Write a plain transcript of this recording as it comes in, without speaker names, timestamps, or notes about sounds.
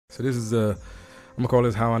So this is I'm gonna call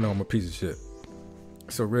this how I know I'm a piece of shit.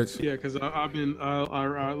 So Rich, Yeah, because I've been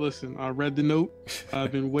listen. I read the note.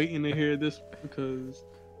 I've been waiting to hear this because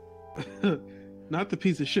not the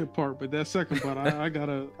piece of shit part, but that second part. I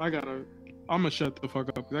gotta. I'm gonna shut the fuck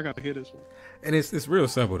up because I gotta hear this one. and it's real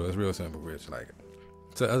simple though. It's real simple, Rich. Like,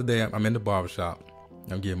 so the other day I'm in the barbershop.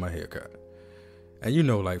 I'm getting my hair cut, and you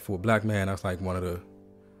know, like for a black man, that's like one of the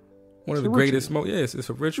greatest moments. Yes, it's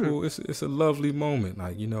a ritual. It's a lovely moment.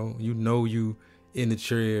 Like you in the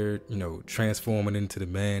chair, transforming into the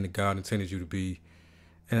man that God intended you to be,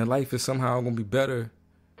 and life is somehow gonna be better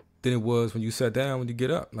than it was when you sat down when you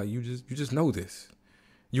get up. Like you just know this.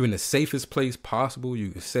 You're in the safest place possible. You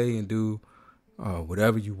can say and do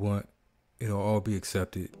whatever you want. It'll all be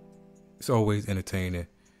accepted. It's always entertaining.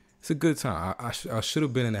 It's a good time. I should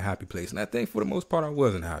have been in a happy place, and I think for the most part I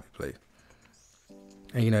was in a happy place.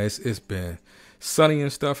 And it's been sunny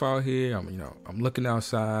and stuff out here. I'm looking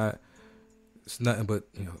outside. It's nothing but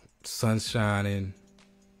sun shining,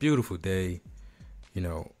 beautiful day.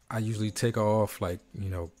 I usually take off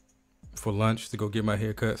for lunch to go get my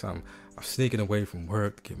hair cut. So I'm sneaking away from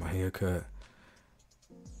work to get my hair cut.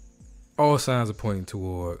 All signs are pointing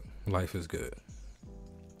toward life is good.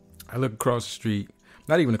 I look across the street,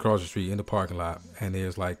 not even across the street, in the parking lot, and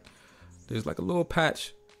there's like a little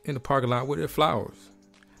patch in the parking lot where there are flowers.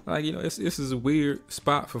 Like, this is a weird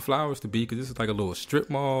spot for flowers to be because this is like a little strip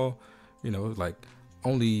mall. Like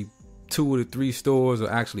only 2 of the 3 stores are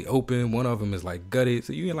actually open. One of them is like gutted.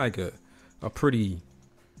 So you're in like a pretty,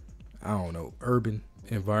 I don't know, urban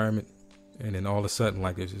environment. And then all of a sudden,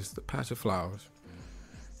 like there's just a patch of flowers.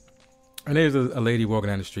 And there's a lady walking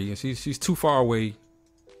down the street, and she's too far away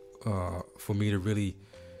for me to really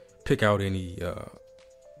pick out any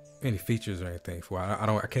features or anything for her.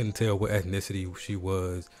 I couldn't tell what ethnicity she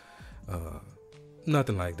was,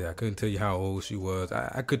 nothing like that. I couldn't tell you how old she was.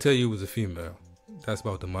 I could tell you it was a female. That's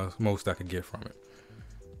about the most I could get from it.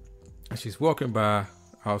 And she's walking by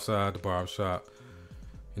outside the barbershop.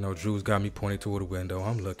 Drew's got me pointed toward the window.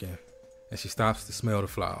 I'm looking, and she stops to smell the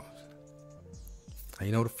flowers.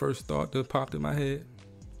 And the first thought that popped in my head?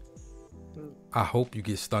 I hope you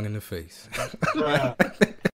get stung in the face.